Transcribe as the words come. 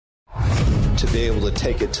to be able to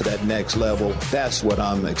take it to that next level. That's what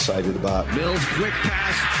I'm excited about. Mills, quick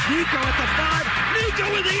pass. Nico at the 5. Nico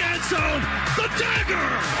in the end zone. The dagger.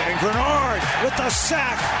 And Grenard with the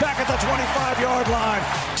sack back at the 25-yard line.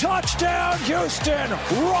 Touchdown, Houston.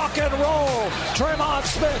 Rock and roll. Tremont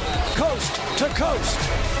Smith, coast to coast.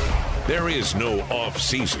 There is no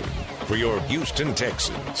off-season for your Houston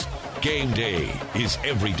Texans. Game day is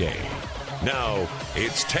every day. Now,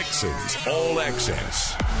 it's Texans All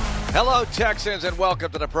Access. Hello, Texans, and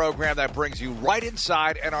welcome to the program that brings you right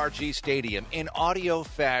inside NRG Stadium in audio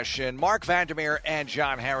fashion. Mark Vandermeer and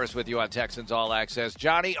John Harris with you on Texans All Access.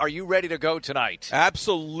 Johnny, are you ready to go tonight?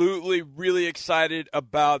 Absolutely. Really excited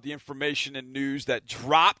about the information and news that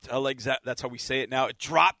dropped. I like that. That's how we say it now. It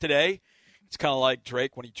dropped today. It's kind of like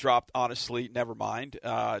Drake when he dropped Honestly, Never Mind.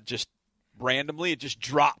 Just randomly, it just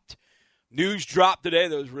dropped. News dropped today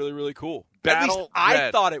that was really, really cool. At least I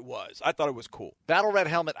thought it was. I thought it was cool. Battle Red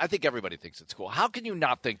Helmet, I think everybody thinks it's cool. How can you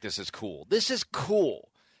not think this is cool? This is cool.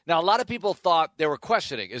 Now, a lot of people thought they were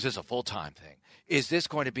questioning, is this a full-time thing? Is this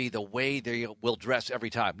going to be the way they will dress every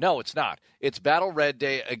time? No, it's not. It's Battle Red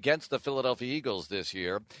Day against the Philadelphia Eagles this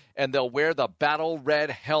year, and they'll wear the Battle Red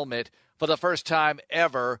Helmet for the first time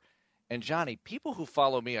ever. And, Johnny, people who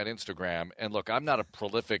follow me on Instagram, and look, I'm not a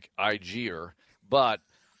prolific IGer, but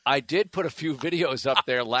I did put a few videos up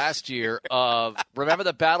there last year of, remember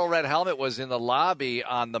the Battle Red Helmet was in the lobby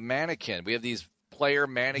on the mannequin. We have these player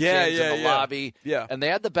mannequins in the lobby. Yeah. And they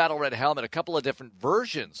had the Battle Red Helmet, a couple of different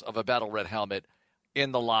versions of a Battle Red Helmet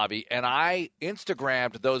in the lobby. And I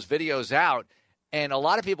Instagrammed those videos out, and a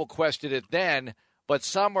lot of people questioned it then, but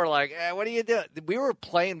some were like, what are you doing? We were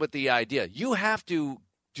playing with the idea. You have to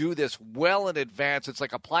do this well in advance. It's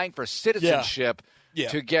like applying for citizenship. Yeah.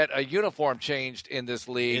 To get a uniform changed in this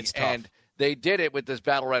league. It's tough. And they did it with this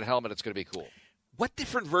Battle Red helmet. It's going to be cool. What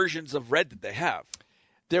different versions of red did they have?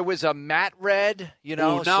 There was a matte red, you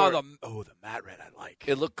know. The matte red I like.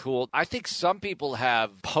 It looked cool. I think some people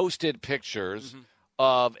have posted pictures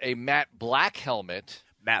of a matte black helmet.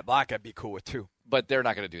 Matte black I'd be cool with too. But they're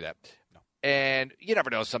not going to do that. No. And you never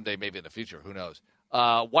know, someday maybe in the future. Who knows?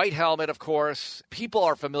 White helmet, of course. People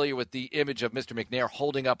are familiar with the image of Mr. McNair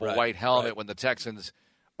holding up a white helmet when the Texans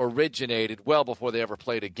originated well before they ever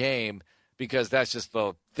played a game, because that's just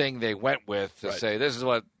the thing they went with to say this is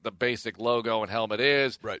what the basic logo and helmet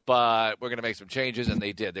is, but we're going to make some changes, and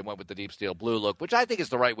they did. They went with the deep steel blue look, which I think is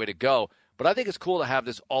the right way to go, but I think it's cool to have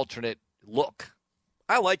this alternate look.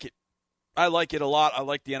 I like it. I like it a lot. I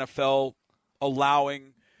like the NFL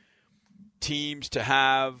allowing teams to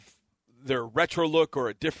have their retro look or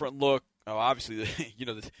a different look. Oh, obviously,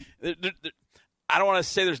 I don't want to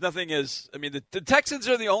say there's nothing as – I mean, the Texans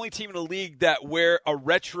are the only team in the league that wear a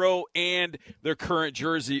retro and their current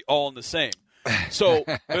jersey all in the same. So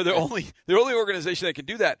they're the only organization that can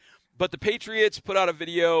do that. But the Patriots put out a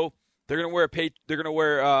video. They're going to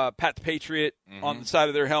wear Pat the Patriot on the side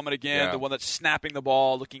of their helmet again, the one that's snapping the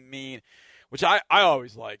ball, looking mean, which I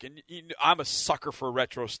always like. And I'm a sucker for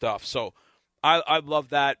retro stuff, so I love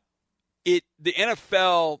that. The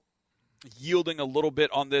NFL yielding a little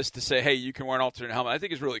bit on this to say, hey, you can wear an alternate helmet, I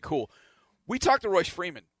think is really cool. We talked to Royce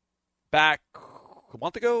Freeman back a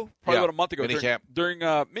month ago, about a month ago, during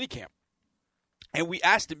minicamp. And we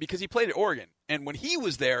asked him, because he played at Oregon, and when he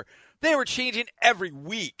was there, they were changing every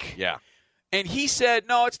week. Yeah. And he said,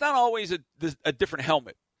 no, it's not always a different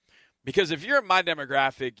helmet. Because if you're in my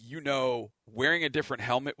demographic, wearing a different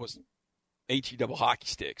helmet was HE double hockey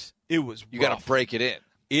sticks. It was You got to break it in.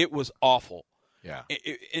 It was awful. Yeah.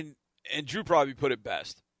 And Drew probably put it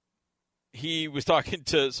best. He was talking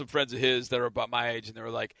to some friends of his that are about my age, and they were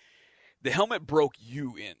like, the helmet broke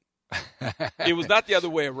you in. It was not the other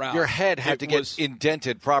way around. Your head had to get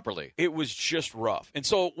indented properly. It was just rough. And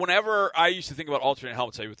so whenever I used to think about alternate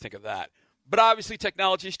helmets, I would think of that. But obviously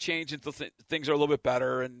technology's changed and things are a little bit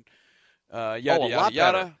better and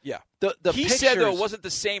yada. Yeah. He said, though, it wasn't the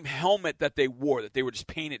same helmet that they wore, that they would just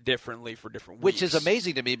paint it differently for different weeks. Which is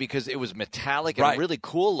amazing to me because it was metallic and really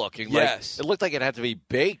cool looking. Yes. Like, it looked like it had to be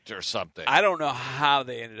baked or something. I don't know how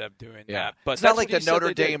they ended up doing that. But it's not like the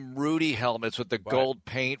Notre Dame Rudy helmets with the gold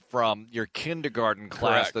paint from your kindergarten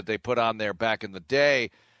class that they put on there back in the day.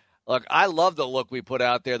 Look, I love the look we put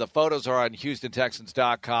out there. The photos are on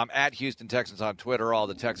HoustonTexans.com, at Houston Texans on Twitter, all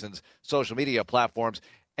the Texans social media platforms.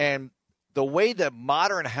 And the way the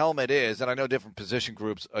modern helmet is, and I know different position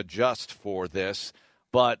groups adjust for this,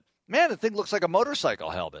 but, man, the thing looks like a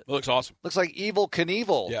motorcycle helmet. It looks awesome. Looks like Evel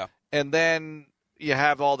Knievel. Yeah. And then you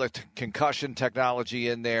have all the concussion technology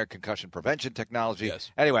in there, concussion prevention technology.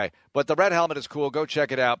 Yes. Anyway, but the red helmet is cool. Go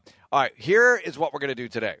check it out. All right, here is what we're going to do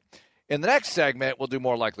today. In the next segment, we'll do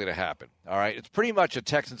more likely to happen. All right. It's pretty much a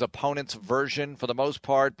Texans opponent's version for the most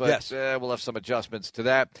part, but yes. We'll have some adjustments to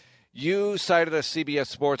that. You cited a CBS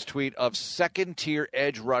Sports tweet of second-tier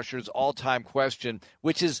edge rushers all-time question,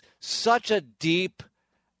 which is such a deep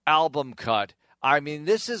album cut. I mean,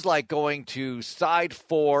 this is like going to side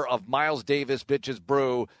 4 of Miles Davis' Bitches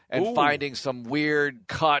Brew and finding some weird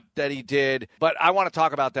cut that he did. But I want to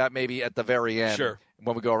talk about that maybe at the very end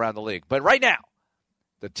when we go around the league. But right now,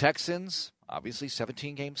 the Texans, obviously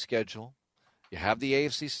 17-game schedule. You have the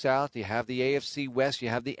AFC South. You have the AFC West. You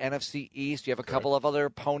have the NFC East. You have a couple of other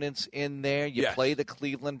opponents in there. You play the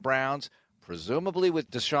Cleveland Browns, presumably with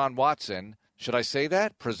Deshaun Watson. Should I say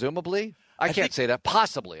that? Presumably? I can't say that.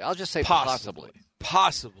 Possibly. I'll just say possibly.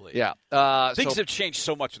 Possibly. Yeah. Things have changed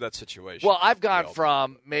so much with that situation. Well, I've gone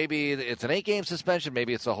from maybe it's an 8-game suspension,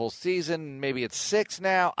 maybe it's a whole season, maybe it's 6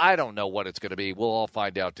 now. I don't know what it's going to be. We'll all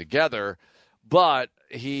find out together. But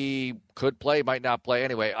he could play, might not play.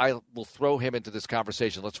 Anyway, I will throw him into this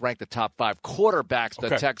conversation. Let's rank the top 5 quarterbacks the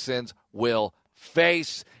Texans will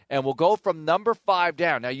face. And we'll go from number 5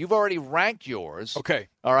 down. Now, you've already ranked yours. Okay.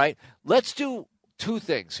 All right. Let's do 2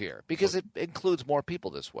 things here because it includes more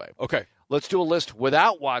people this way. Okay. Let's do a list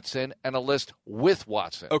without Watson and a list with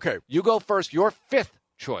Watson. Okay. You go first. Your 5th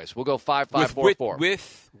choice. We'll go 5, 5, 4, 4.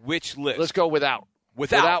 With which list? Let's go without.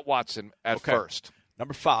 Without Watson at first.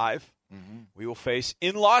 Number 5. We will face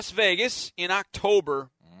in Las Vegas in October.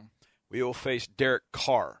 We will face Derek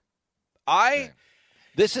Carr.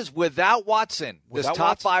 This is without Watson. Without this top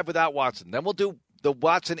Watson? 5 without Watson. Then we'll do the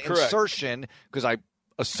Watson insertion because I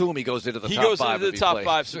assume he goes into the top 5. He goes into the top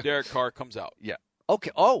 5, so Derek Carr comes out. Yeah.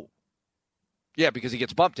 Okay. Oh. Yeah, because he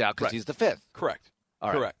gets bumped out because he's the 5th. Correct. All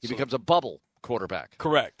right. Correct. He becomes a bubble quarterback.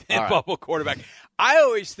 Correct. All right. Bubble quarterback. I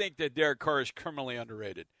always think that Derek Carr is criminally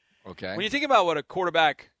underrated. Okay. When you think about what a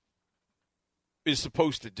quarterback is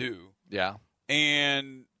supposed to do,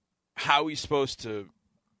 and how he's supposed to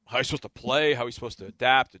play, how he's supposed to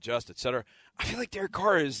adapt, adjust, etc. I feel like Derek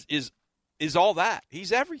Carr is all that.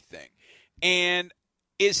 He's everything. And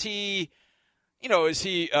is he a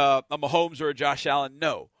Mahomes or a Josh Allen?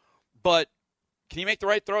 No. But can he make the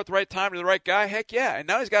right throw at the right time to the right guy? Heck yeah. And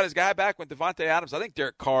now he's got his guy back with Devontae Adams. I think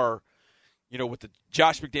Derek Carr, with the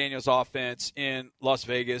Josh McDaniels offense in Las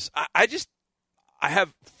Vegas, I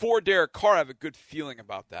have for Derek Carr, I have a good feeling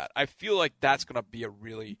about that. I feel like that's going to be a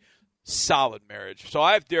really solid marriage. So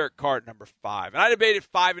I have Derek Carr at number 5. And I debated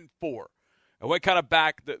 5 and 4. I went kind of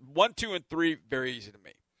back. 1, 2, and 3, very easy to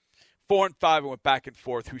me. 4 and 5, I went back and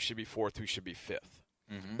forth. Who should be 4th? Who should be 5th?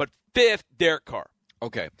 But 5th, Derek Carr.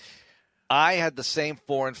 Okay. I had the same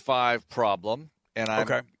 4 and 5 problem, and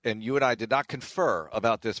and you and I did not confer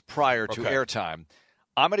about this prior to airtime.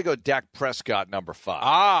 I'm going to go Dak Prescott number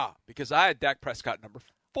 5. Because I had Dak Prescott number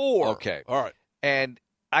 4. Okay. All right. And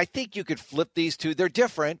I think you could flip these two. They're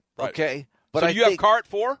different, okay? But so you have Carr at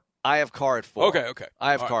 4? I have Carr at 4. Okay.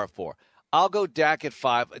 I have Carr at 4. I'll go Dak at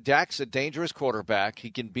 5. Dak's a dangerous quarterback.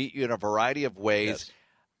 He can beat you in a variety of ways. Yes.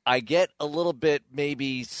 I get a little bit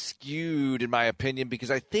maybe skewed, in my opinion,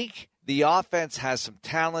 because I think the offense has some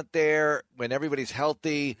talent there when everybody's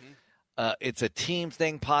healthy. It's a team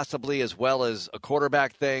thing possibly as well as a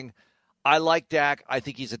quarterback thing. I like Dak. I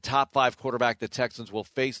think he's a top 5 quarterback the Texans will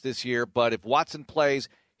face this year. But if Watson plays,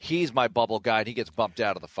 he's my bubble guy, and he gets bumped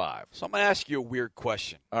out of the 5. So I'm going to ask you a weird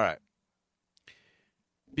question. All right.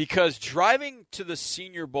 Because driving to the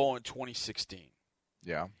Senior Bowl in 2016,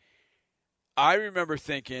 I remember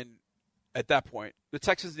thinking at that point, the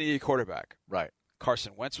Texans needed a quarterback. Right.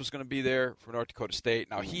 Carson Wentz was going to be there for North Dakota State.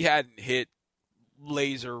 Now, he hadn't hit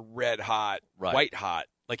laser red hot, white hot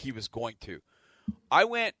like he was going to. I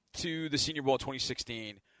went to the Senior Bowl in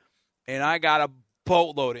 2016, and I got a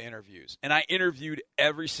boatload of interviews. And I interviewed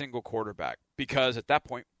every single quarterback because at that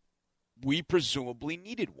point, we presumably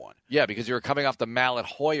needed one. Yeah, because you were coming off the Mallet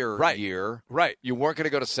Hoyer year. Right. You weren't going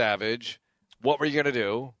to go to Savage. What were you going to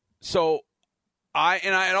do? So I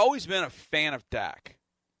had always been a fan of Dak.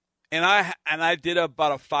 And I did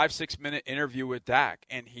about a 5-6 minute interview with Dak,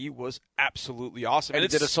 and he was absolutely awesome. And he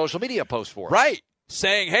did a social media post for us. Right.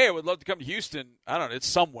 Saying, hey, I would love to come to Houston. I don't know. It's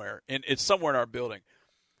somewhere in our building.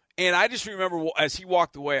 And I just remember as he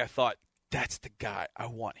walked away, I thought, that's the guy. I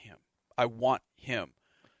want him.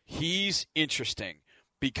 He's interesting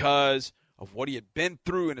because of what he had been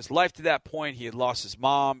through in his life to that point. He had lost his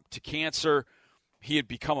mom to cancer. He had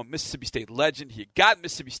become a Mississippi State legend. He had gotten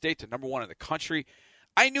Mississippi State to number 1 in the country.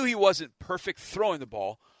 I knew he wasn't perfect throwing the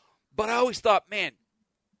ball, but I always thought, man,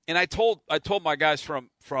 And I told my guys from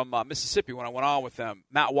Mississippi when I went on with them,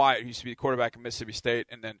 Matt Wyatt, who used to be the quarterback in Mississippi State,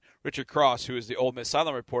 and then Richard Cross, who is the Ole Miss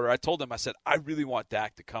sideline reporter, I told them, I said, I really want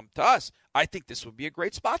Dak to come to us. I think this would be a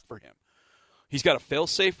great spot for him. He's got a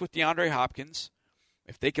fail-safe with DeAndre Hopkins.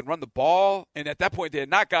 If they can run the ball, and at that point they had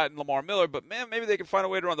not gotten Lamar Miller, but, man, maybe they can find a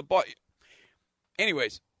way to run the ball.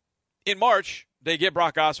 Anyways, in March, they get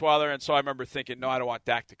Brock Osweiler, and so I remember thinking, no, I don't want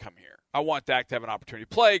Dak to come here. I want Dak to have an opportunity to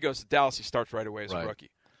play. He goes to Dallas. He starts right away as a rookie.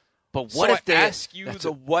 But what so if they ask you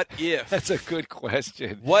what if? That's a good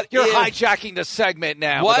question. You're hijacking the segment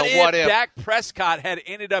now. What with a what if Dak Prescott had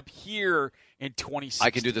ended up here in 2016?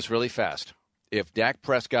 I can do this really fast. If Dak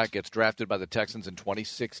Prescott gets drafted by the Texans in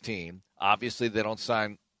 2016, obviously they don't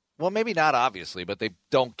sign. Well, maybe not obviously, but they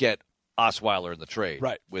don't get Osweiler in the trade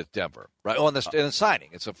with Denver. Right? Oh, in the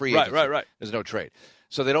signing. It's a free agency. Right. There's no trade.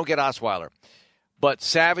 So they don't get Osweiler. But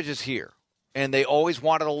Savage is here. And they always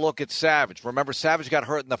wanted to look at Savage. Remember, Savage got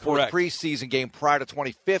hurt in the first preseason game prior to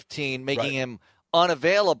 2015, making him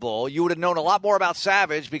unavailable. You would have known a lot more about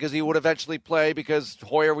Savage because he would eventually play because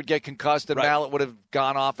Hoyer would get concussed and Mallett would have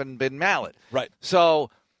gone off and been Mallett. Right. So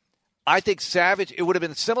I think Savage, it would have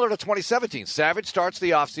been similar to 2017. Savage starts the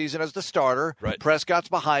offseason as the starter. Right. Prescott's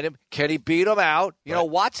behind him. Can he beat him out? You know,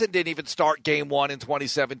 Watson didn't even start game one in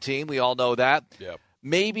 2017. We all know that. Yep.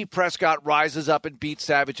 Maybe Prescott rises up and beats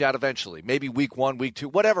Savage out eventually. Maybe week 1, week 2,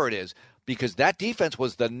 whatever it is. Because that defense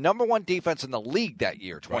was the number 1 defense in the league that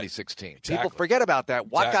year, 2016. Right. Exactly. People forget about that.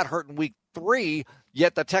 Watt got hurt in week 3,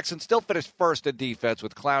 yet the Texans still finished first in defense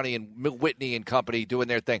with Clowney and Whitney and company doing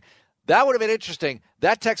their thing. That would have been interesting.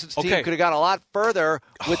 That Texans team could have gone a lot further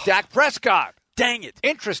with Dak Prescott. Dang it.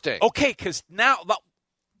 Interesting. Okay, because now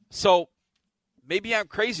 – so maybe I'm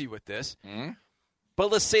crazy with this. Mm-hmm.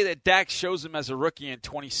 But let's say that Dak shows him as a rookie in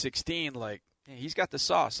 2016, like, he's got the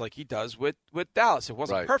sauce like he does with Dallas. It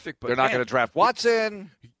wasn't perfect, but they're not going to draft Watson.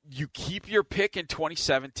 You keep your pick in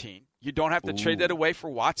 2017. You don't have to trade that away for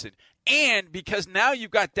Watson. And because now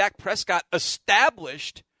you've got Dak Prescott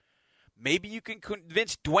established, maybe you can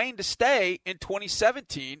convince Dwayne to stay in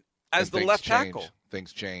 2017 as the left tackle.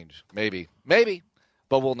 Things change. Maybe.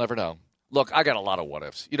 But we'll never know. Look, I got a lot of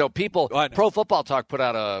what-ifs. You know, people, Pro Football Talk put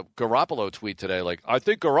out a Garoppolo tweet today, like, I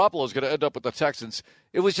think Garoppolo's going to end up with the Texans.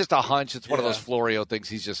 It was just a hunch. It's one of those Florio things.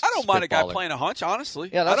 He's just I don't mind a guy playing a hunch, honestly.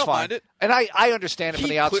 Yeah, that's I don't fine. mind it. And I understand it from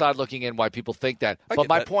the outside looking in why people think that. But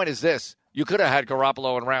my point is this. You could have had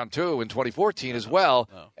Garoppolo in round 2 in 2014 as well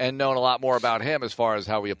and known a lot more about him as far as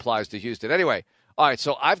how he applies to Houston. Anyway, all right,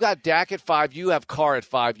 so I've got Dak at 5. You have Carr at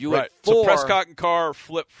 5. You at 4. So Prescott and Carr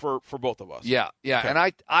flip for both of us. Yeah. Okay. And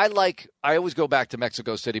I always go back to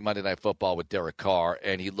Mexico City Monday Night Football with Derek Carr,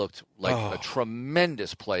 and he looked like a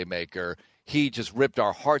tremendous playmaker. He just ripped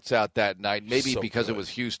our hearts out that night, maybe because it was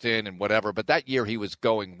Houston and whatever. But that year he was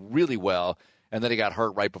going really well, and then he got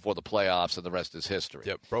hurt right before the playoffs, and the rest is history.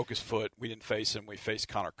 Yep, broke his foot. We didn't face him. We faced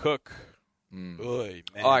Connor Cook. Oy,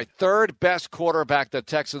 man. All right, third best quarterback the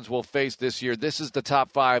Texans will face this year. This is the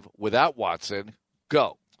top 5 without Watson.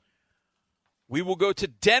 Go. We will go to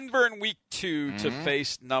Denver in week 2 to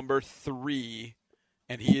face number 3,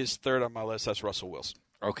 and he is third on my list. That's Russell Wilson.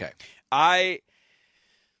 Okay.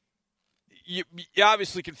 You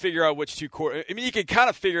obviously can figure out which 2 quarterbacks. I mean, you can kind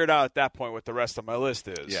of figure it out at that point what the rest of my list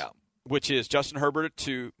is. Yeah. Which is Justin Herbert at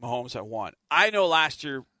 2, Mahomes at 1. I know last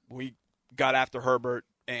year we got after Herbert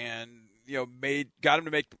and got him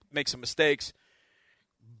to make some mistakes.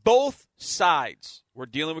 Both sides were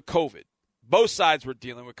dealing with COVID.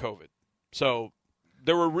 So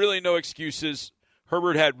there were really no excuses.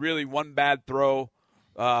 Herbert had really one bad throw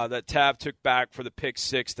that Tav took back for the pick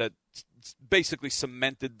 6 that basically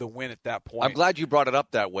cemented the win at that point. I'm glad you brought it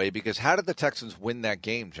up that way because how did the Texans win that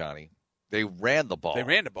game, Johnny? They ran the ball.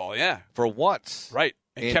 Yeah. For once. Right.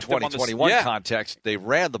 And in 2021 context, they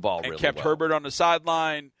ran the ball really well. And kept Herbert on the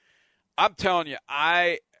sideline. I'm telling you,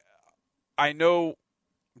 I know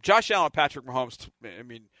Josh Allen and Patrick Mahomes. I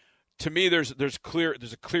mean, to me, there's a clear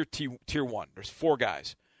tier 1. There's 4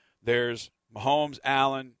 guys. There's Mahomes,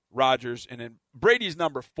 Allen, Rodgers, and then Brady's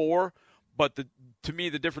number 4. But to me,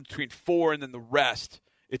 the difference between 4 and then the rest,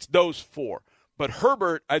 it's those 4. But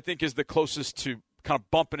Herbert, I think, is the closest to kind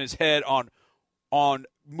of bumping his head on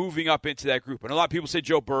moving up into that group. And a lot of people say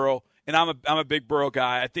Joe Burrow, and I'm a big Burrow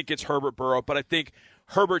guy. I think it's Herbert Burrow, but I think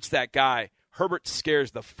Herbert's that guy. Herbert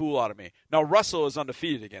scares the fool out of me. Now, Russell is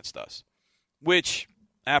undefeated against us, which,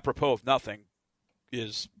 apropos of nothing,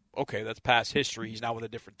 is, okay, that's past history. He's now with a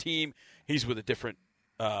different team. He's with a different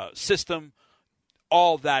system.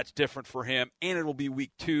 All that's different for him, and it'll be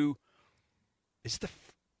week 2. It's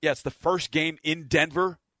the first game in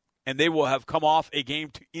Denver, and they will have come off a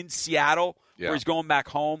game in Seattle where he's going back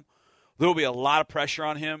home. There will be a lot of pressure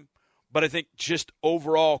on him, but I think just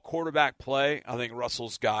overall quarterback play, I think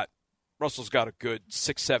Russell's got a good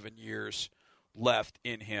 6-7 years left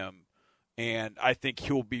in him. And I think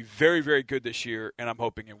he'll be very, very good this year, and I'm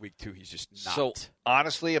hoping in week 2 he's just not. So,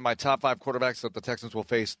 honestly, in my top 5 quarterbacks that the Texans will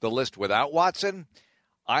face, the list without Watson,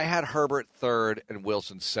 I had Herbert 3rd and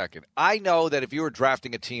Wilson 2nd. I know that if you were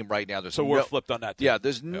drafting a team right now, so we're flipped on that too. Yeah,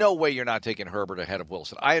 there's no way you're not taking Herbert ahead of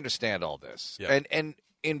Wilson. I understand all this. Yeah. And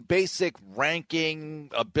in basic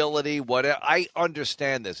ranking, ability, whatever, I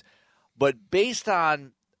understand this. But based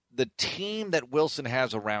on the team that Wilson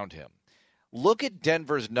has around him, look at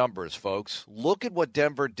Denver's numbers, folks. Look at what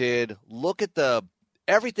Denver did. Look at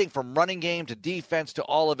everything from running game to defense to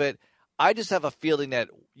all of it. I just have a feeling that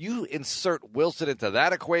you insert Wilson into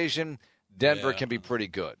that equation, Denver can be pretty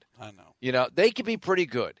good. I know. You know, they can be pretty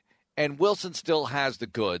good. And Wilson still has the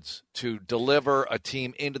goods to deliver a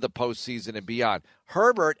team into the postseason and beyond.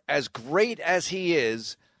 Herbert, as great as he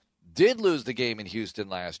is, did lose the game in Houston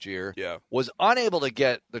last year. Yeah. Was unable to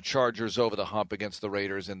get the Chargers over the hump against the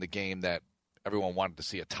Raiders in the game that everyone wanted to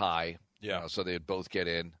see a tie. Yeah. So they'd both get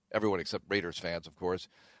in. Everyone except Raiders fans, of course.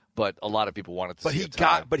 But a lot of people wanted to see a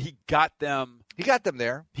tie. But he got them. He got them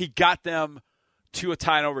there. He got them to a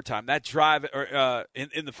tie in overtime. That drive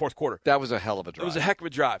in the fourth quarter. That was a hell of a drive. It was a heck of a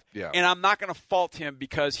drive. Yeah. And I'm not going to fault him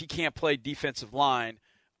because he can't play defensive line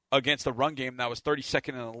against the run game that was 32nd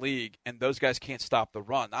in the league, and those guys can't stop the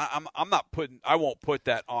run. I won't put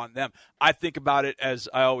that on them. I think about it as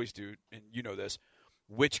I always do, and you know this.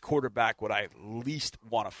 Which quarterback would I least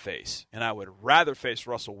want to face? And I would rather face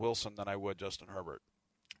Russell Wilson than I would Justin Herbert.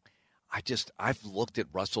 I've looked at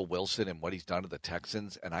Russell Wilson and what he's done to the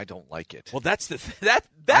Texans, and I don't like it. Well, that's the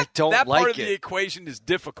I don't that like part of it. the equation is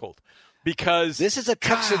difficult because This is a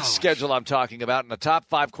Texans schedule I'm talking about, and the top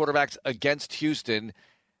 5 quarterbacks against Houston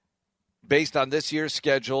based on this year's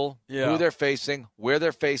schedule, who they're facing, where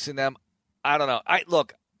they're facing them. I don't know.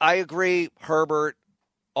 I agree, Herbert,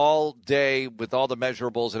 all day with all the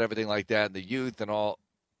measurables and everything like that, and the youth and all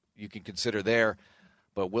you can consider there,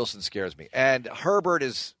 but Wilson scares me. And Herbert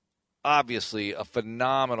is obviously a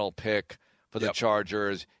phenomenal pick for the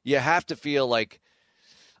Chargers. You have to feel like,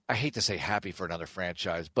 I hate to say happy for another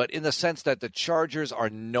franchise, but in the sense that the Chargers are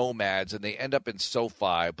nomads and they end up in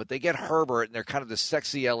SoFi, but they get Herbert and they're kind of the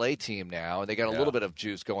sexy LA team now, and they got a little bit of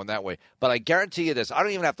juice going that way. But I guarantee you this, I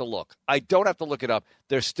don't even have to look. I don't have to look it up.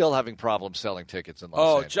 They're still having problems selling tickets in Los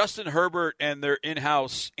Angeles. Justin Herbert and their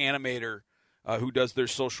in-house animator who does their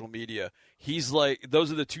social media, he's like,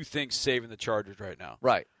 those are the two things saving the Chargers right now.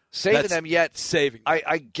 Right. Saving them, yet saving them.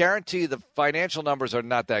 I guarantee the financial numbers are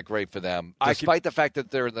not that great for them, despite the fact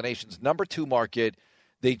that they're in the nation's number 2 market.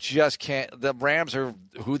 They just can't. The Rams are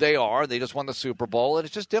who they are. They just won the Super Bowl, and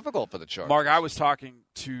it's just difficult for the Chargers. Mark, I was talking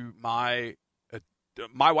to my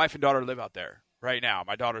wife and daughter live out there right now.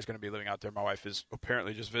 My daughter's going to be living out there. My wife is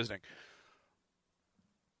apparently just visiting.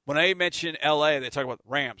 When I mention L.A., they talk about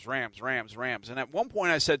Rams. And at one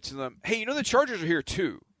point I said to them, hey, the Chargers are here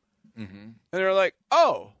too. Mm-hmm. And they're like,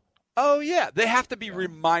 oh, yeah. They have to be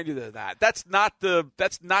reminded of that. That's not the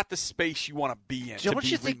space you want to be in,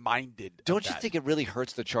 reminded. Don't you think it really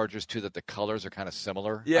hurts the Chargers, too, that the colors are kind of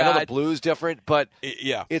similar? Yeah, I know the blue's different, but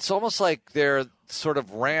it's almost like they're sort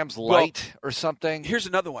of Rams light or something. Here's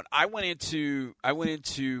another one. I went into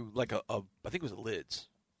like I think it was a Lids.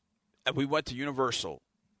 And we went to Universal.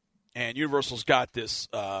 And Universal's got this,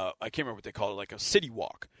 I can't remember what they call it, like a city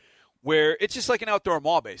walk, where it's just like an outdoor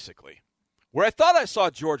mall, basically. Where I thought I saw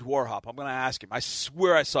George Warhop. I'm going to ask him. I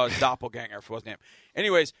swear I saw his doppelganger if it wasn't him.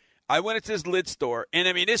 Anyways, I went into this Lid store, and,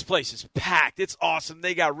 this place is packed. It's awesome.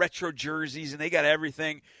 They got retro jerseys, and they got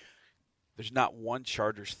everything. There's not one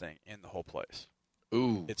Chargers thing in the whole place.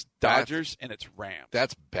 Ooh. It's Dodgers and it's Rams.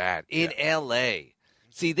 That's bad. In L.A.,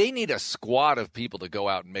 see, they need a squad of people to go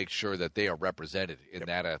out and make sure that they are represented in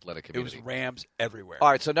that athletic community. It was Rams everywhere. All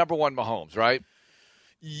right, so number 1, Mahomes, right?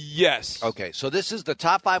 Yes. Okay, so this is the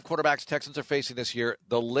top 5 quarterbacks Texans are facing this year.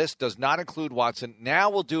 The list does not include Watson. Now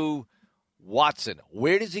we'll do Watson.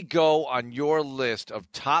 Where does he go on your list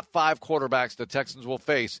of top 5 quarterbacks the Texans will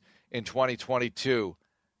face in 2022?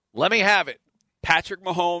 Let me have it. Patrick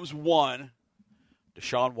Mahomes 1,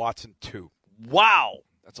 Deshaun Watson 2. Wow.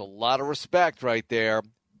 That's a lot of respect right there.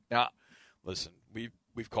 Now, listen,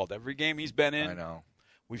 we've called every game he's been in. I know.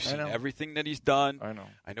 We've seen everything that he's done.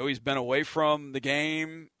 I know he's been away from the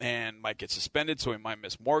game and might get suspended, so he might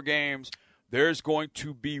miss more games. There's going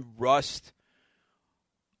to be rust.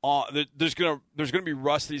 There's going to be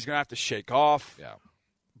rust that he's going to have to shake off. Yeah.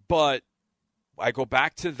 But I go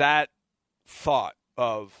back to that thought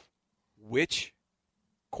of which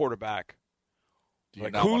quarterback,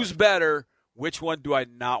 who's better which one do I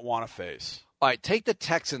not want to face? All right, take the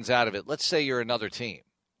Texans out of it. Let's say you're another team,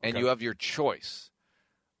 and you have your choice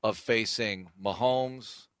of facing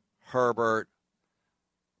Mahomes, Herbert,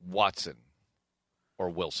 Watson,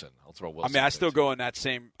 or Wilson. I'll throw Wilson. I mean, I still go in that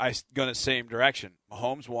same direction.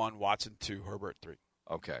 Mahomes 1, Watson 2, Herbert 3.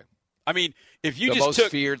 Okay. I mean, if you the just most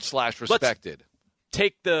took feared/respected.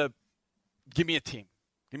 Give me a team.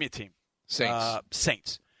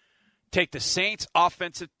 Saints. Take the Saints'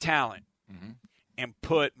 offensive talent and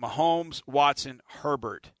put Mahomes, Watson,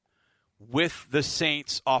 Herbert with the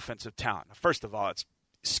Saints' offensive talent. Now, first of all, it's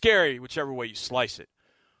scary whichever way you slice it.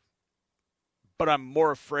 But I'm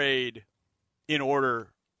more afraid in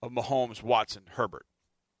order of Mahomes, Watson, Herbert.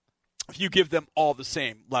 If you give them all the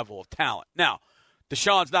same level of talent. Now,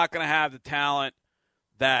 Deshaun's not going to have the talent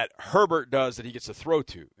that Herbert does that he gets to throw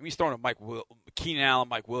to. And he's throwing to Keenan Allen,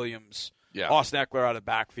 Mike Williams, Austin Eckler out of the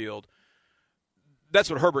backfield. That's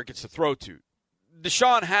what Herbert gets to throw to.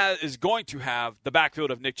 Deshaun is going to have the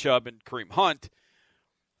backfield of Nick Chubb and Kareem Hunt.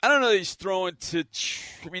 I don't know that he's throwing to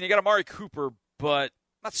 – I mean, you got Amari Cooper, but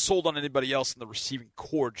not sold on anybody else in the receiving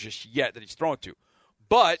core just yet that he's throwing to.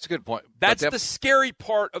 But that's a good point. That's the scary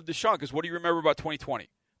part of Deshaun, because what do you remember about 2020?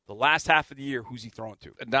 The last half of the year, who's he throwing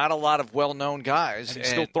to? Not a lot of well-known guys. And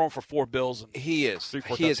he's still throwing for 4 bills. And he is.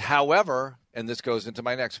 3-4 He is, however, and this goes into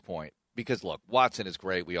my next point, because, look, Watson is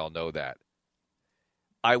great. We all know that.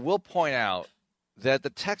 I will point out that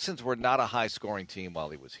the Texans were not a high-scoring team while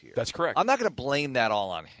he was here. That's correct. I'm not going to blame that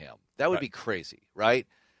all on him. That would be crazy, right?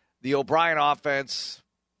 The O'Brien offense,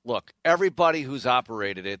 look, everybody who's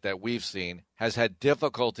operated it that we've seen has had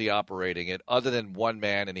difficulty operating it other than one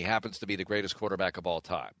man, and he happens to be the greatest quarterback of all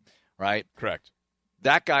time, right? Correct.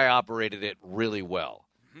 That guy operated it really well.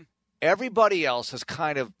 Mm-hmm. Everybody else has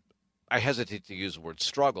kind of, I hesitate to use the word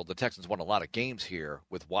struggle. The Texans won a lot of games here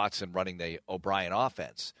with Watson running the O'Brien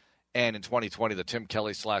offense. And in 2020, the Tim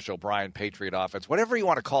Kelly/O'Brien Patriot offense, whatever you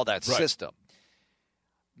want to call that system.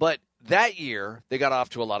 But that year, they got off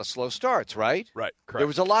to a lot of slow starts, right? Right, correct. There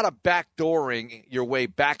was a lot of backdooring your way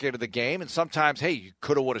back into the game. And sometimes, hey, you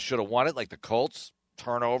could have, would have, should have won it, like the Colts,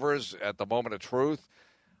 turnovers at the moment of truth.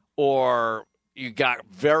 Or you got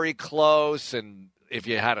very close, and if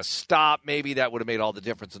you had a stop, maybe that would have made all the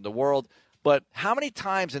difference in the world. But how many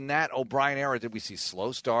times in that O'Brien era did we see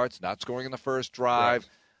slow starts, not scoring in the first drive,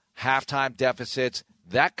 halftime deficits,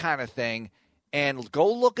 that kind of thing? And go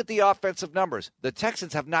look at the offensive numbers. The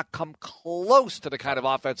Texans have not come close to the kind of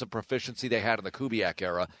offensive proficiency they had in the Kubiak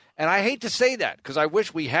era. And I hate to say that because I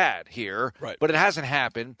wish we had here, but it hasn't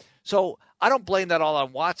happened. So I don't blame that all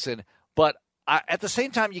on Watson. But at the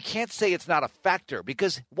same time, you can't say it's not a factor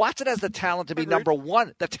because Watson has the talent to be number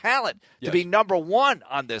one, to be number one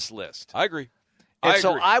on this list. I agree. And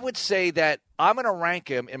I would say that I'm going to rank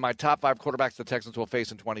him in my top 5 quarterbacks the Texans will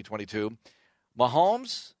face in 2022.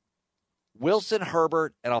 Mahomes, Wilson,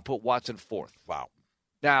 Herbert, and I'll put Watson 4th. Wow.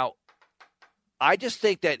 Now, I just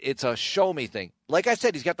think that it's a show-me thing. Like I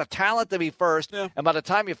said, he's got the talent to be first, and by the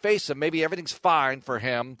time you face him, maybe everything's fine for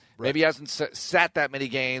him. Right. Maybe he hasn't sat that many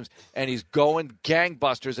games, and he's going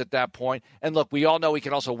gangbusters at that point. And look, we all know he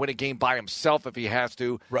can also win a game by himself if he has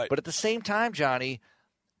to. Right. But at the same time, Johnny,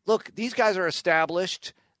 look, these guys are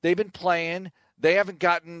established. They've been playing. They haven't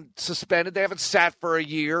gotten suspended. They haven't sat for a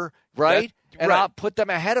year, right? I'll put them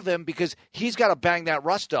ahead of him because he's got to bang that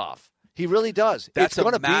rust off. He really does. It's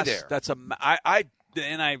going to be there.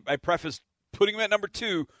 I prefaced putting him at number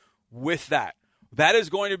 2 with that. That is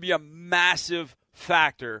going to be a massive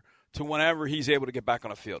factor to whenever he's able to get back on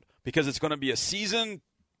the field because it's going to be a season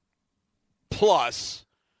plus.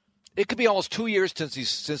 It could be almost 2 years since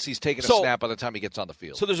he's taken a snap by the time he gets on the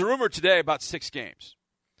field. So there's a rumor today about 6 games.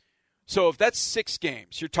 So if that's 6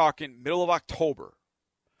 games, you're talking middle of October.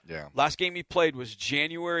 Yeah. Last game he played was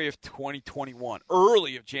January of 2021,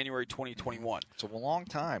 early of January 2021. It's a long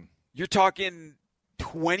time. You're talking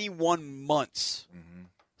 21 months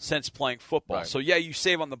since playing football. Right. So, yeah, you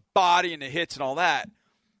save on the body and the hits and all that,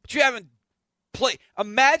 but you haven't played.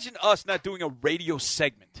 Imagine us not doing a radio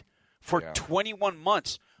segment for 21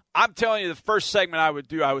 months. I'm telling you, the first segment I would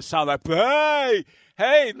do, I would sound like,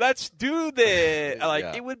 hey, let's do this.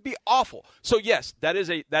 It would be awful. So yes, that is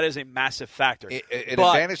a massive factor. An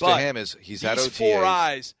advantage to him is he's had OTAs. These 4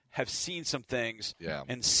 eyes have seen some things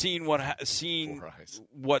and seen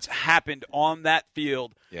what's happened on that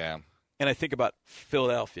field. Yeah. And I think about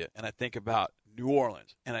Philadelphia, and I think about New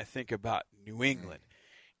Orleans, and I think about New England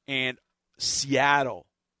and Seattle.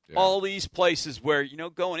 Yeah. All these places where,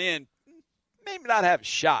 going in, maybe not have a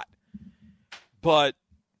shot, but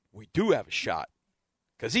we do have a shot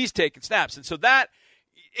because he's taking snaps. And so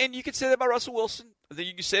and you can say that about Russell Wilson. I think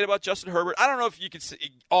you can say it about Justin Herbert. I don't know if you can say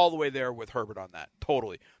all the way there with Herbert on that,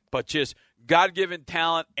 totally. But just God-given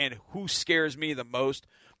talent and who scares me the most.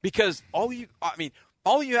 Because all you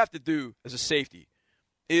have to do as a safety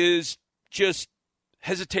is just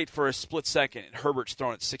hesitate for a split second, and Herbert's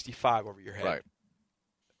throwing at 65 over your head. Right.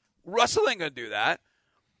 Russell ain't going to do that.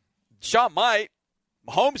 Sean might.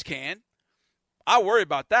 Mahomes can. I worry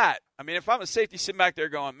about that. I mean, if I'm a safety sitting back there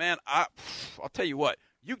going, man, I'll tell you what.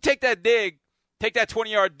 You take that dig, take that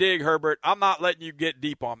 20-yard dig, Herbert. I'm not letting you get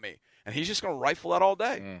deep on me. And he's just going to rifle it all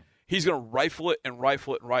day. He's going to rifle it and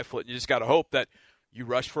rifle it and rifle it. And you just got to hope that you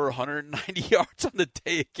rush for 190 yards on the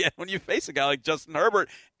day again when you face a guy like Justin Herbert.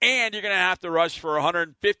 And you're going to have to rush for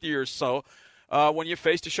 150 or so when you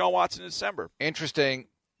face Deshaun Watson in December. Interesting.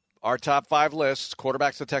 Our top 5 lists,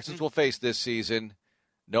 quarterbacks the Texans will face this season,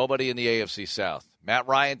 nobody in the AFC South. Matt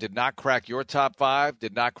Ryan did not crack your top 5,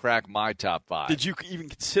 did not crack my top 5. Did you even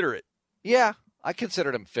consider it? Yeah, I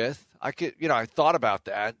considered him 5th. I thought about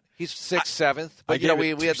that. He's 6th, 7th. But,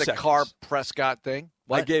 we had the Carr Prescott thing.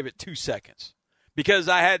 What? I gave it 2 seconds because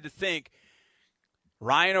I had to think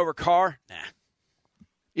Ryan over Carr? Nah.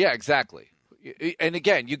 Yeah, exactly. And,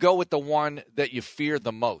 again, you go with the one that you fear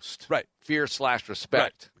the most. Right. Fear/respect.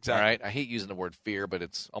 Right, exactly. All right? I hate using the word fear, but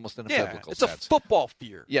it's almost in a biblical it's sense. It's a football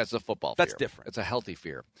fear. Yeah, it's a football fear. That's different. It's a healthy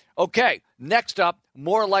fear. Okay, next up,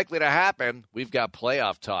 more likely to happen, we've got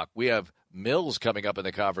playoff talk. We have Mills coming up in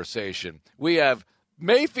the conversation. We have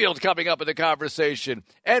Mayfield coming up in the conversation.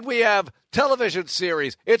 And we have television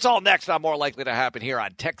series. It's all next on More Likely to Happen here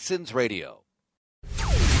on Texans Radio.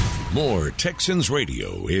 More Texans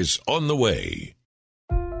Radio is on the way.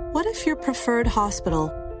 What if your preferred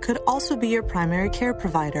hospital could also be your primary care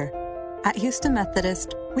provider? At Houston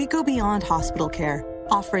Methodist, we go beyond hospital care,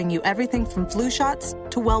 offering you everything from flu shots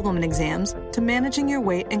to well-woman exams to managing your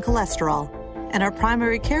weight and cholesterol. And our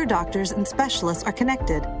primary care doctors and specialists are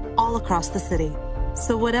connected all across the city.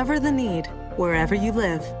 So whatever the need, wherever you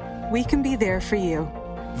live, we can be there for you.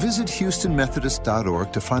 Visit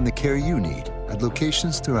HoustonMethodist.org to find the care you need at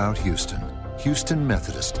locations throughout Houston. Houston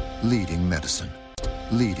Methodist, leading medicine.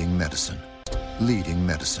 Leading medicine. Leading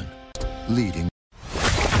medicine. Leading.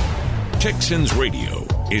 Texans Radio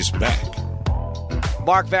is back.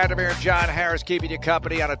 Mark Vandermeer and John Harris keeping you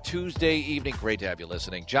company on a Tuesday evening. Great to have you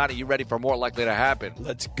listening. Johnny, you ready for More Likely to Happen?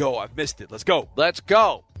 Let's go. I've missed it. Let's go. Let's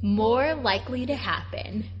go. More likely to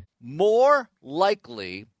happen. More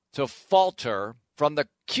likely to falter from the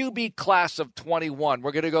QB class of 21.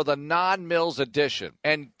 We're going to go the non-Mills edition.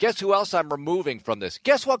 And guess who else I'm removing from this?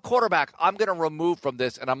 Guess what quarterback I'm going to remove from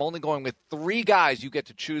this? And I'm only going with 3 guys you get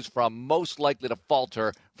to choose from most likely to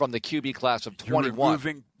falter from the QB class of 21. You're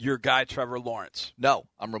removing your guy, Trevor Lawrence. No,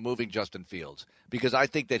 I'm removing Justin Fields because I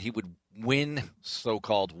think that he would win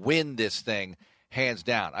this thing hands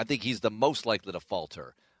down. I think he's the most likely to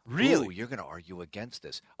falter. Really? Ooh, you're going to argue against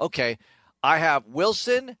this. Okay, I have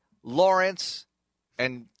Wilson, Lawrence,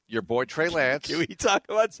 and your boy Trey Lance. Can we talk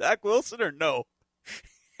about Zach Wilson or no?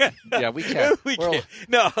 Yeah, we can. We can.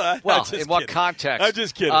 No, well, in what context? I'm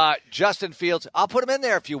just kidding. Justin Fields, I'll put him in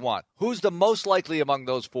there if you want. Who's the most likely among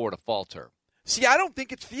those 4 to falter? See, I don't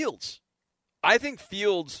think it's Fields. I think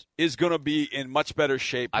Fields is going to be in much better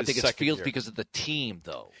shape. I think it's Fields year. because of the team,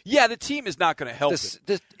 though. Yeah, the team is not going to help Is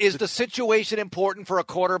the situation important for a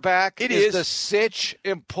quarterback? It is. Is the sitch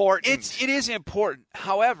important? It is important.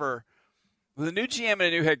 However, with a new GM and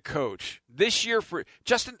a new head coach, this year for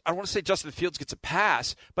Justin, I want to say Justin Fields gets a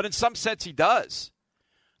pass, but in some sense he does.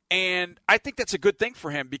 And I think that's a good thing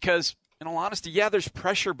for him because, in all honesty, yeah, there's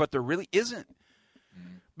pressure, but there really isn't.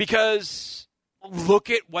 Because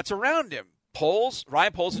look at what's around him.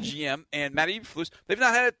 Ryan Poles, the GM, and Matt Eberflus, they've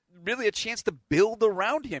not had really a chance to build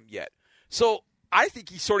around him yet. So I think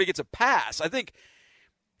he sort of gets a pass. I think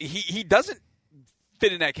he doesn't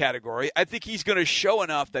fit in that category. I think he's going to show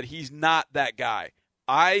enough that he's not that guy.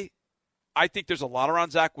 I think there's a lot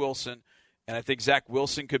around Zach Wilson, and I think Zach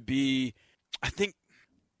Wilson could be – I think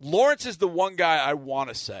Lawrence is the one guy I want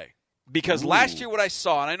to say. Because last year what I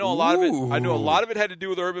saw, and I know a lot of it had to do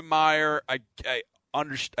with Urban Meyer. I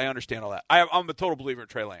understand all that. I'm a total believer in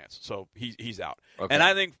Trey Lance, so he's out. Okay. And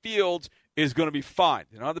I think Fields is going to be fine.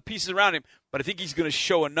 You know, the pieces around him, but I think he's going to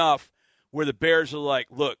show enough where the Bears are like,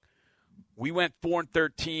 look, we went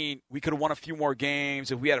 4-13. We could have won a few more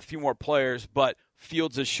games if we had a few more players, but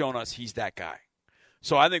Fields has shown us he's that guy.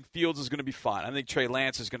 So I think Fields is going to be fine. I think Trey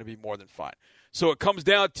Lance is going to be more than fine. So it comes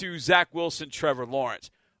down to Zach Wilson, Trevor Lawrence.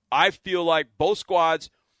 I feel like both squads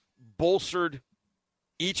bolstered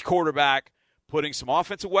each quarterback, putting some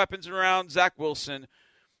offensive weapons around Zach Wilson,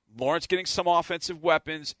 Lawrence getting some offensive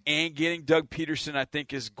weapons, and getting Doug Peterson, I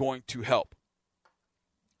think, is going to help.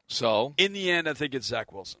 So? In the end, I think it's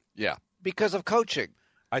Zach Wilson. Yeah, because of coaching.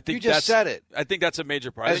 I think you just said it. I think that's a major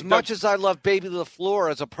part. As much as I love Baby LaFleur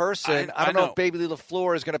as a person, I don't know if Baby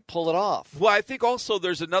LaFleur is going to pull it off. Well, I think also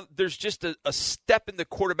there's just a step in the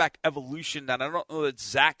quarterback evolution that I don't know that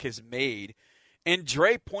Zach has made. And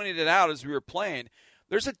Dre pointed it out as we were playing.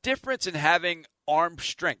 There's a difference in having arm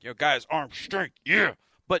strength. Guys, arm strength, yeah.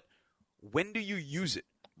 But when do you use it?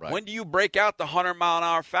 Right. When do you break out the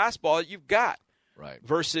 100-mile-an-hour fastball that you've got? Right.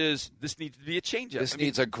 Versus this needs to be a changeup. This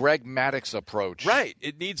needs a Greg Maddux approach. Right.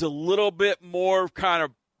 It needs a little bit more kind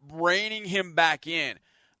of reining him back in.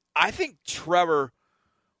 I think Trevor,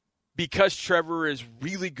 because Trevor is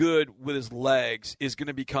really good with his legs, is going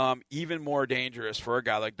to become even more dangerous for a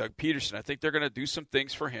guy like Doug Peterson. I think they're going to do some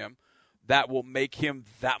things for him that will make him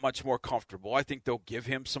that much more comfortable. I think they'll give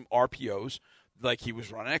him some RPOs like he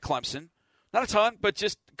was running at Clemson. Not a ton, but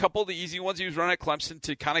just a couple of the easy ones he was running at Clemson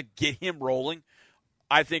to kind of get him rolling.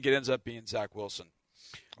 I think it ends up being Zach Wilson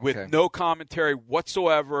with no commentary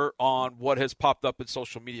whatsoever on what has popped up in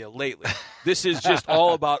social media lately. This is just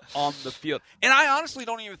all about on the field. And I honestly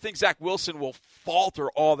don't even think Zach Wilson will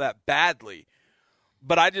falter all that badly,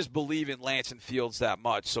 but I just believe in Lance and Fields that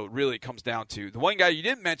much. So it really comes down to the one guy you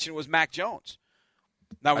didn't mention was Mac Jones.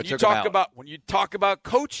 Now, when you talk about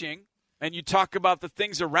coaching and you talk about the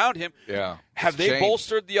things around him, have they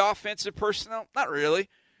bolstered the offensive personnel? Not really.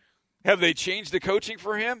 Have they changed the coaching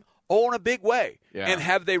for him? Oh, in a big way. Yeah. And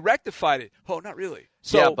have they rectified it? Oh, not really.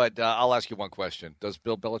 So, but I'll ask you one question. Does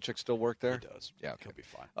Bill Belichick still work there? He does. Yeah, He'll be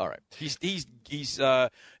fine. All right. He's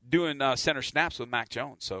doing center snaps with Mac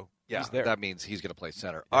Jones, so he's there. That means he's going to play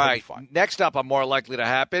center. All right. Next up on More Likely to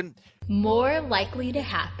Happen. More likely to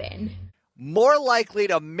happen. More likely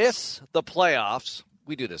to miss the playoffs.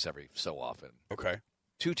 We do this every so often. Okay.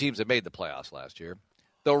 2 teams that made the playoffs last year.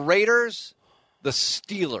 The Raiders, the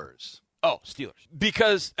Steelers. Oh, Steelers.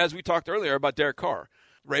 Because, as we talked earlier about Derek Carr,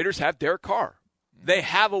 Raiders have Derek Carr. They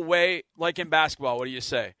have a way, like in basketball, what do you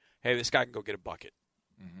say? Hey, this guy can go get a bucket.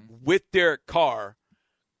 Mm-hmm. With Derek Carr,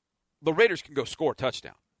 the Raiders can go score a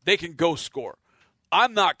touchdown. They can go score.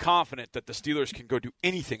 I'm not confident that the Steelers can go do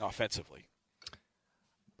anything offensively.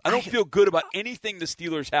 I don't feel good about anything the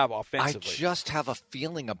Steelers have offensively. I just have a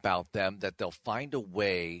feeling about them that they'll find a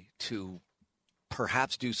way to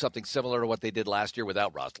perhaps do something similar to what they did last year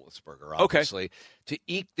without Roethlisberger, obviously, to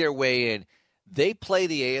eke their way in. They play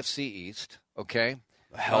the AFC East, okay?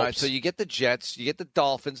 Helps. So you get the Jets, you get the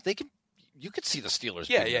Dolphins. You could see the Steelers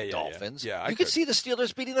beating the Dolphins. Yeah, you could see the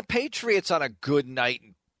Steelers beating the Patriots on a good night.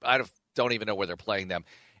 I don't even know where they're playing them.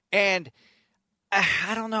 And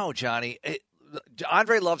I don't know, Johnny.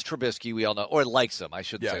 Andre loves Trubisky, we all know, or likes him. I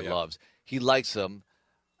shouldn't say loves. He likes him.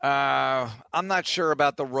 I'm not sure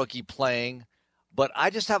about the rookie playing, but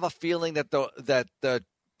I just have a feeling that the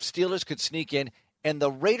Steelers could sneak in, and the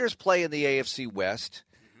Raiders play in the AFC West,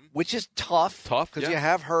 which is tough. Because you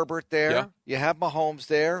have Herbert there. You have Mahomes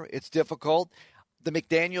there. It's difficult. The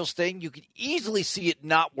McDaniels thing, you could easily see it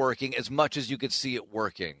not working as much as you could see it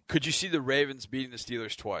working. Could you see the Ravens beating the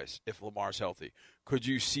Steelers twice if Lamar's healthy? Could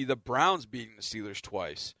you see the Browns beating the Steelers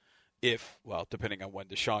twice if, well, depending on when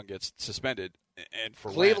Deshaun gets suspended and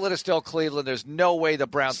for Cleveland is still Cleveland. There's no way the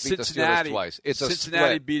Browns beat the Steelers twice. It's Cincinnati a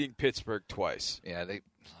split. beating Pittsburgh twice. Yeah,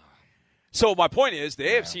 So my point is the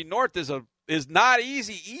AFC North is not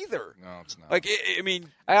easy either. No, it's not. Like, I mean,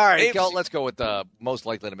 all right, let's go with the most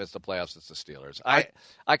likely to miss the playoffs. It's the Steelers.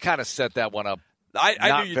 I kind of set that one up.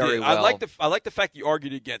 I knew you did. Well. I like the fact you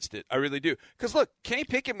argued against it. I really do. Because look, Kenny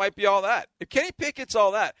Pickett might be all that. If Kenny Pickett's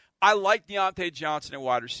all that, I like Deontay Johnson at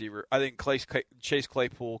wide receiver. I think Chase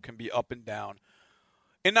Claypool can be up and down,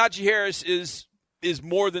 and Najee Harris is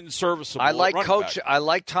more than serviceable. I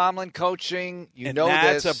like Tomlin coaching.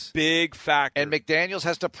 That's a big factor. And McDaniels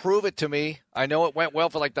has to prove it to me. I know it went well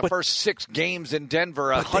for like the first 6 games in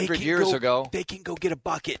Denver 100 years ago. They can go get a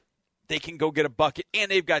bucket.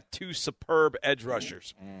 And they've got 2 superb edge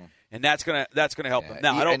rushers, and that's gonna help them.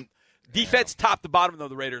 Now, defense top to bottom though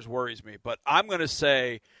the Raiders worries me, but I'm gonna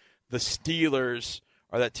say the Steelers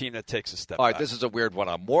are that team that takes a step. All right, back. this is a weird one.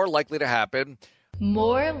 More likely to happen.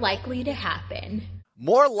 More likely to happen.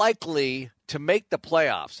 More likely to make the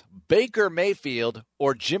playoffs, Baker Mayfield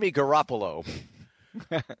or Jimmy Garoppolo.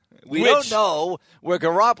 We don't know where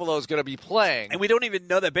Garoppolo is going to be playing. And we don't even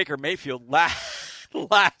know that Baker Mayfield lasts.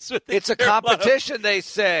 It's a competition, they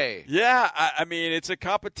say. Yeah, I mean, it's a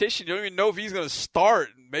competition. You don't even know if he's going to start.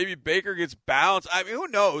 Maybe Baker gets bounced. I mean, who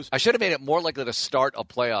knows? I should have made it more likely to start a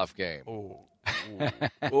playoff game.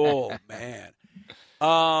 Oh man.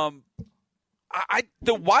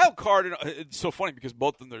 The wild card, it's so funny because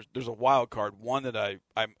both of them, there's a wild card. One that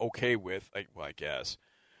I'm okay with, I guess.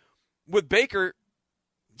 With Baker,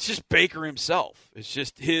 It's just Baker himself. It's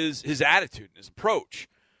just his attitude and his approach.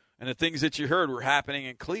 And the things that you heard were happening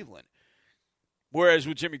in Cleveland. Whereas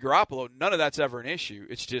with Jimmy Garoppolo, none of that's ever an issue.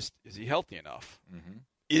 It's just, is he healthy enough? Mm-hmm.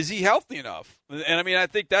 Is he healthy enough? And, I mean, I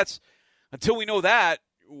think that's – until we know that,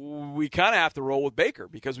 we kind of have to roll with Baker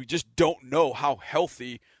because we just don't know how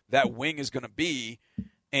healthy that wing is going to be.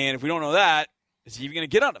 And if we don't know that, is he even going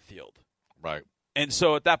to get on the field? Right. And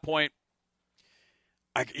so at that point,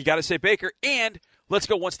 you got to say Baker. And let's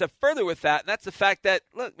go one step further with that, and that's the fact that,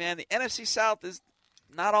 look, man, the NFC South is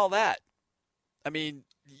not all that. I mean,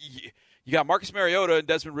 you got Marcus Mariota and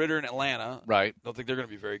Desmond Ridder in Atlanta. Right. Don't think they're going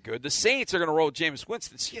to be very good. The Saints are going to roll Jameis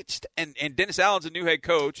Winston. And Dennis Allen's a new head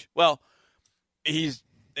coach. Well,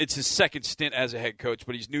 it's his second stint as a head coach,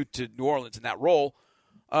 but he's new to New Orleans in that role.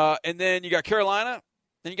 And then you got Carolina.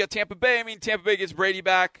 Then you got Tampa Bay. I mean, Tampa Bay gets Brady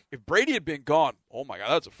back. If Brady had been gone, oh, my God,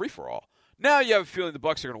 that's a free-for-all. Now you have a feeling the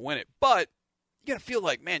Bucs are going to win it. But you got to feel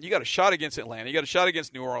like, man, you got a shot against Atlanta. You got a shot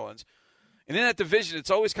against New Orleans. And in that division,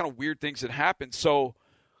 it's always kind of weird things that happen. So,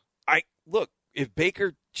 look, if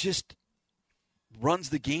Baker just runs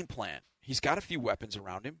the game plan, he's got a few weapons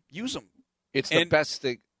around him. Use them. It's the best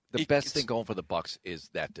thing. The best thing going for the Bucs is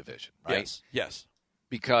that division, right? Yes.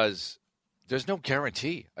 Because there's no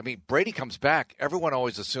guarantee. I mean, Brady comes back. Everyone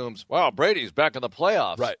always assumes, well, Brady's back in the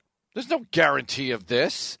playoffs. Right. There's no guarantee of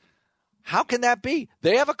this. How can that be?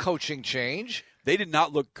 They have a coaching change. They did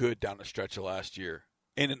not look good down the stretch of last year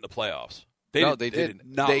and in the playoffs. They did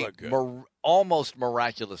not look good. Almost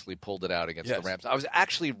miraculously pulled it out against the Rams. I was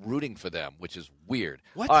actually rooting for them, which is weird.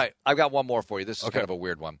 What? All right, I've got one more for you. This is kind of a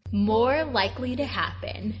weird one. More likely to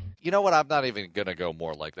happen. You know what? I'm not even going to go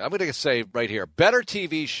more like that. I'm going to say right here, better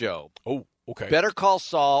TV show. Oh, okay. Better Call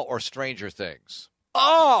Saul or Stranger Things?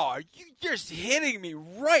 Oh, you're just hitting me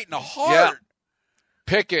right in the heart. Yeah.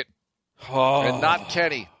 Pick it. Oh. And not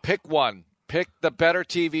Kenny. Pick one. Pick the better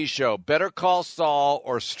TV show. Better Call Saul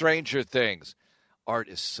or Stranger Things. Art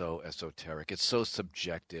is so esoteric. It's so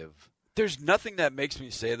subjective. There's nothing that makes me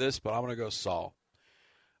say this, but I'm going to go Saul.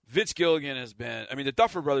 Vince Gilligan has been – I mean, the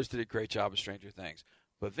Duffer Brothers did a great job of Stranger Things,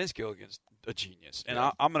 but Vince Gilligan's a genius. And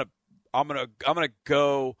I'm gonna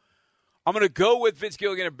go with Vince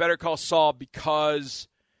Gilligan and Better Call Saul because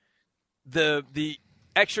the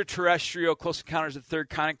extraterrestrial Close Encounters of the Third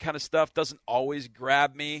Kind of stuff doesn't always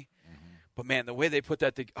grab me. But, man, the way they put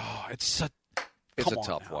that thing, it's a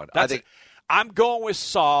tough one. I'm going with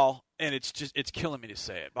Saul, and it's killing me to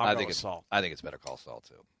say it. But I'm going with Saul. I think it's Better Call Saul,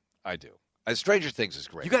 too. I do. Stranger Things is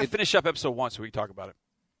great. You got to finish up episode 1 so we can talk about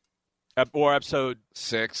it. Or episode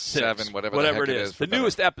 6, 7, whatever it is. The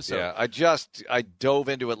newest episode. Yeah, I dove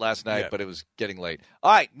into it last night, but it was getting late.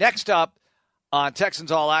 All right, next up on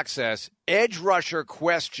Texans All Access, edge rusher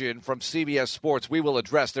question from CBS Sports we will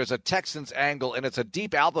address. There's a Texans angle, and it's a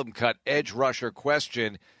deep album cut edge rusher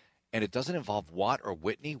question, and it doesn't involve Watt or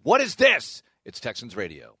Whitney. What is this? It's Texans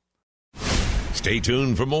Radio. Stay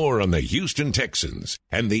tuned for more on the Houston Texans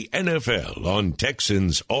and the NFL on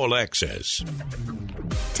Texans All Access.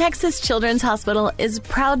 Texas Children's Hospital is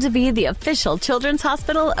proud to be the official children's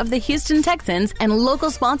hospital of the Houston Texans and local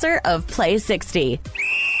sponsor of Play 60.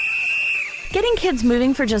 Getting kids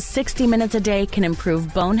moving for just 60 minutes a day can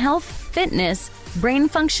improve bone health, fitness, brain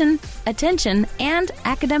function, attention, and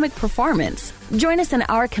academic performance. Join us in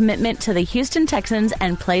our commitment to the Houston Texans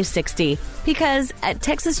and Play 60. Because at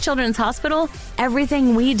Texas Children's Hospital,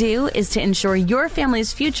 everything we do is to ensure your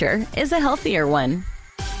family's future is a healthier one.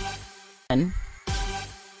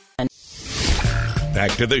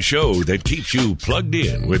 Back to the show that keeps you plugged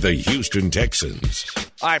in with the Houston Texans.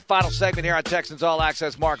 All right, final segment here on Texans All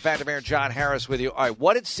Access. Mark Vandermeer and John Harris with you. All right,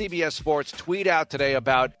 what did CBS Sports tweet out today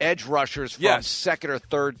about edge rushers from second or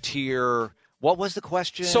third tier? What was the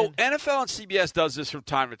question? So NFL and CBS does this from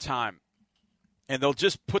time to time, and they'll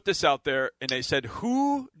just put this out there, and they said,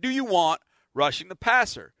 who do you want rushing the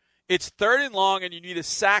passer? It's third and long, and you need a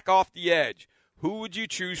sack off the edge. Who would you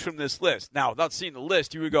choose from this list? Now, without seeing the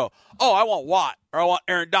list, you would go, oh, I want Watt, or I want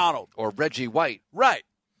Aaron Donald. Or Reggie White. Right.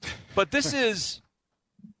 But this is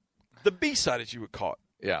the B-side, as you would call it.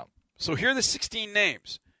 Yeah. So here are the 16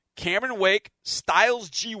 names. Cameron Wake, Styles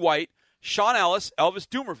G. White, Sean Ellis, Elvis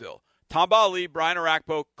Dumerville, Tom Ali, Brian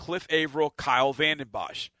Arakpo, Cliff Averill, Kyle Vanden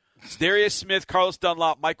Bosch, Darius Smith, Carlos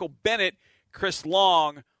Dunlop, Michael Bennett, Chris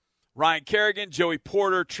Long, Ryan Kerrigan, Joey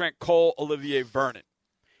Porter, Trent Cole, Olivier Vernon.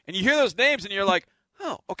 And you hear those names, and you're like,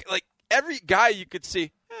 oh, okay. Like, every guy you could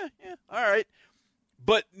see, yeah, all right.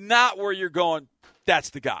 But not where you're going, that's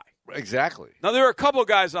the guy. Exactly. Now, there are a couple of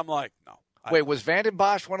guys I'm like, no. Wait, was Vanden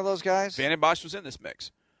Bosch one of those guys? Vanden Bosch was in this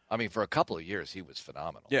mix. I mean, for a couple of years, he was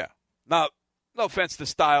phenomenal. Yeah. Now, no offense to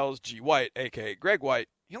Styles G. White, a.k.a. Greg White.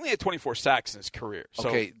 He only had 24 sacks in his career. So,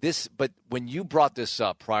 okay, but when you brought this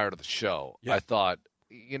up prior to the show, Yeah. I thought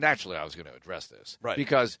naturally I was going to address this. Right.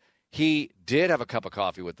 Because he did have a cup of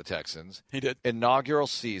coffee with the Texans. He did. Inaugural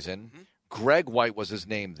season. Mm-hmm. Greg White was his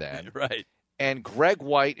name then. Right. And Greg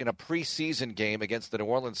White in a preseason game against the New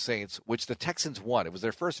Orleans Saints, which the Texans won. It was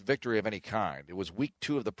their first victory of any kind. It was week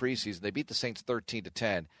 2 of the preseason. They beat the Saints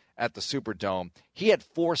 13-10 at the Superdome. He had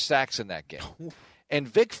 4 sacks in that game. And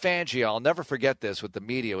Vic Fangio, I'll never forget this with the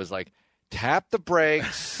media, was like, tap the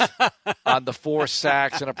brakes on the 4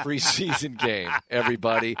 sacks in a preseason game,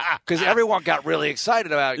 everybody. Because everyone got really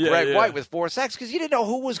excited about Greg White with 4 sacks because you didn't know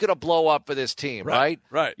who was going to blow up for this team, right?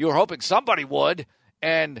 Right. You were hoping somebody would.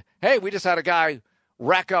 And, hey, we just had a guy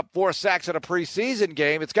rack up 4 sacks in a preseason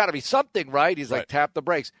game. It's got to be something, right? He's like, tap the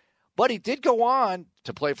brakes. But he did go on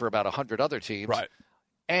to play for about 100 other teams. Right.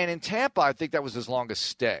 And in Tampa, I think that was his longest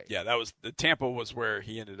stay. Yeah, Tampa was where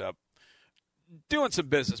he ended up doing some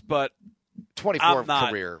business, but 24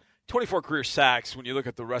 career sacks when you look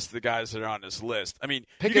at the rest of the guys that are on this list. I mean,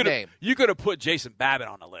 pick a name. You could have put Jason Babbitt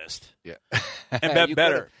on the list. Yeah. And been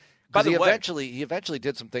better. Because he eventually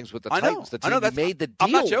did some things with the Titans. The team he made the deal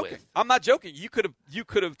I'm not joking. with. I'm not joking. You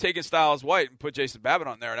could have taken Styles White and put Jason Babbitt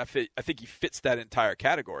on there, and I think he fits that entire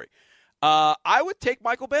category. I would take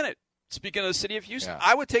Michael Bennett. Speaking of the city of Houston,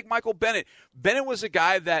 I would take Michael Bennett. Bennett was a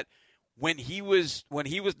guy that when he was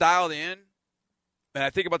dialed in, and I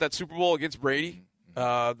think about that Super Bowl against Brady,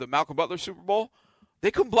 the Malcolm Butler Super Bowl,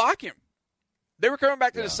 they couldn't block him. They were coming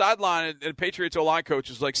back to the sideline, and Patriots O-line coach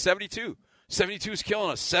was like 72. 72 is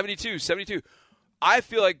killing us. 72. I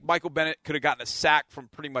feel like Michael Bennett could have gotten a sack from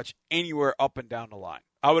pretty much anywhere up and down the line.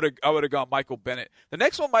 I would have gone Michael Bennett. The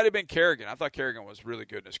next one might have been Kerrigan. I thought Kerrigan was really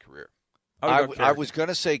good in his career. I was going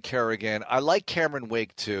to say Kerrigan. I like Cameron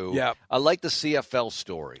Wake, too. Yeah. I like the CFL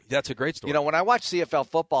story. That's a great story. When I watch CFL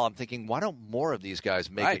football, I'm thinking, why don't more of these guys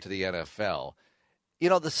make it to the NFL? The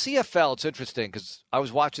CFL, it's interesting because I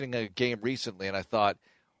was watching a game recently, and I thought,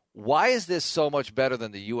 why is this so much better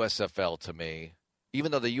than the USFL to me,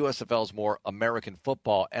 even though the USFL is more American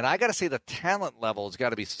football? And I got to say the talent level has got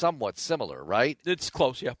to be somewhat similar, right? It's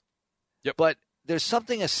close, yeah. Yep. But there's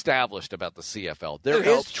something established about the CFL. There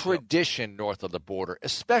is tradition north of the border,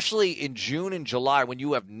 especially in June and July when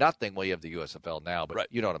you have nothing. Well, you have the USFL now, but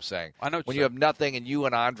you know what I'm saying. I know when you have nothing and you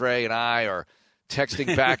and Andre and I are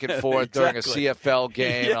texting back and forth during a CFL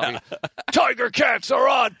game. Yeah. Tiger Cats are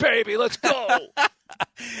on, baby. Let's go.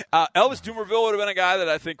 Elvis Dumerville would have been a guy that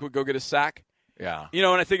I think would go get a sack. Yeah.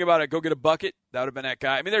 When I think about it, go get a bucket, that would have been that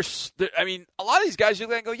guy. I mean, a lot of these guys, you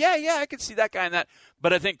look and go, yeah, I could see that guy in that.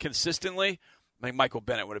 But I think consistently, Michael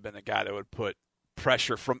Bennett would have been the guy that would put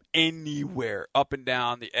pressure from anywhere, up and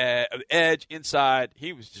down the edge, inside.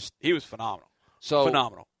 He was phenomenal.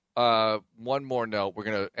 Phenomenal. One more note. We're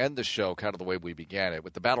going to end the show kind of the way we began it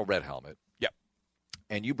with the Battle Red helmet. Yep.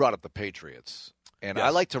 And you brought up the Patriots. And I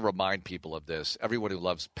like to remind people of this, everyone who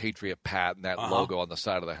loves Patriot Pat and that logo on the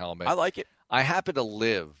side of the helmet. I like it. I happen to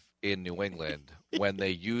live in New England when they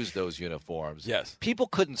used those uniforms. Yes. People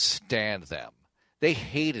couldn't stand them. They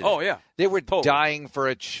hated it. Oh, yeah. They were dying for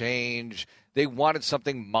a change. They wanted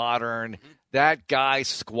something modern. Mm-hmm. That guy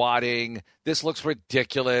squatting. This looks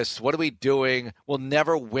ridiculous. What are we doing? We'll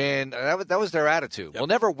never win. That was their attitude. Yep. We'll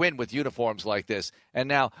never win with uniforms like this. And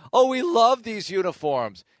now, we love these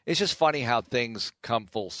uniforms. It's just funny how things come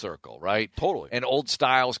full circle, right? Totally. And old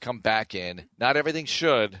styles come back in. Not everything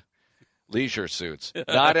should. Leisure suits.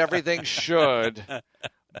 Not everything should,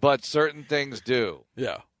 but certain things do.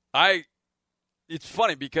 Yeah. It's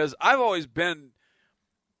funny because I've always been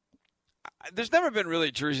 – there's never been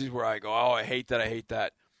really jerseys where I go, I hate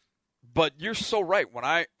that. But you're so right. When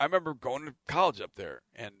I remember going to college up there,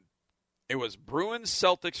 and it was Bruins,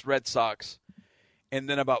 Celtics, Red Sox, and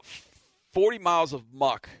then about 40 miles of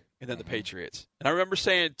muck, and then the Patriots. And I remember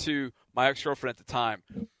saying to my ex-girlfriend at the time,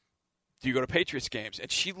 do you go to Patriots games?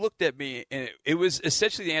 And she looked at me, and it was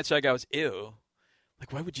essentially the answer I got was, ew.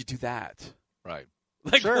 Like, why would you do that? Right.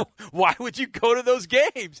 Like, sure. Why would you go to those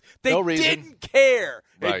games? They didn't care.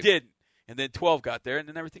 They didn't. And then 12 got there, and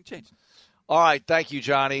then everything changed. All right. Thank you,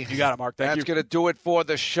 Johnny. You got it, Mark. Thank you. That's going to do it for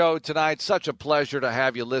the show tonight. Such a pleasure to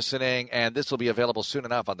have you listening. And this will be available soon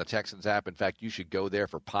enough on the Texans app. In fact, you should go there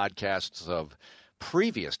for podcasts of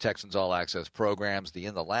previous Texans All Access programs, the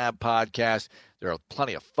In the Lab podcast. There are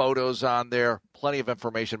plenty of photos on there, plenty of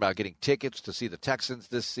information about getting tickets to see the Texans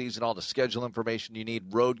this season, all the schedule information you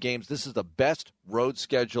need, road games. This is the best road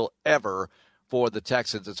schedule ever for the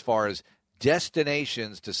Texans as far as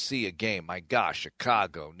destinations to see a game. My gosh,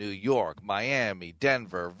 Chicago, New York, Miami,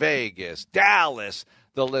 Denver, Vegas, Dallas.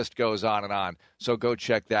 The list goes on and on. So go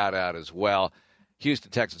check that out as well.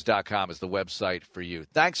 HoustonTexans.com is the website for you.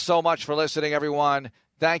 Thanks so much for listening, everyone.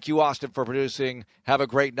 Thank you, Austin, for producing. Have a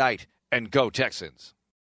great night, and go Texans.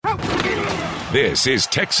 This is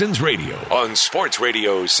Texans Radio on Sports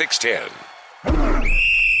Radio 610.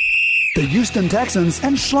 The Houston Texans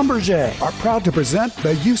and Schlumberger are proud to present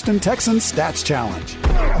the Houston Texans Stats Challenge,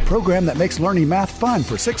 a program that makes learning math fun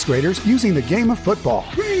for sixth graders using the game of football.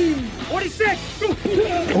 46!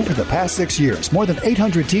 Over the past 6 years, more than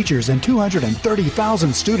 800 teachers and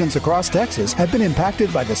 230,000 students across Texas have been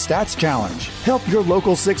impacted by the Stats Challenge. Help your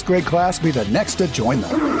local sixth grade class be the next to join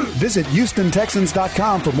them. Visit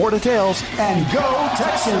HoustonTexans.com for more details, and go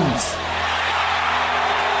Texans!